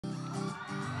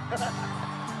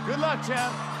Good luck,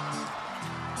 champ.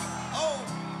 Oh.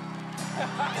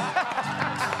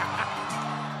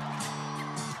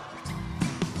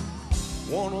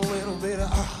 Want a little bit of,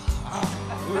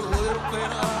 with a little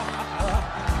bit of,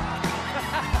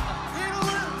 need a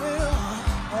little bit of,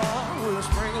 with a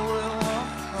sprinkle of,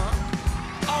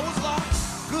 I was like,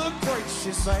 good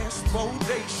gracious, ass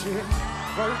bodacious,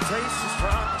 flirtatious,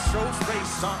 trying to show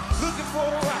space. I'm looking for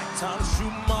the right time to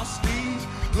shoot my steeds,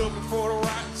 looking for the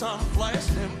right time to flash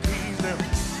them keys. Now,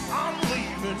 I'm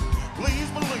leaving, please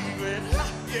believe it.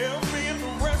 Yeah, me and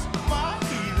the rest of my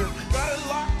heathen got it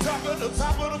locked up at the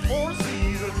top of the Four Seasons.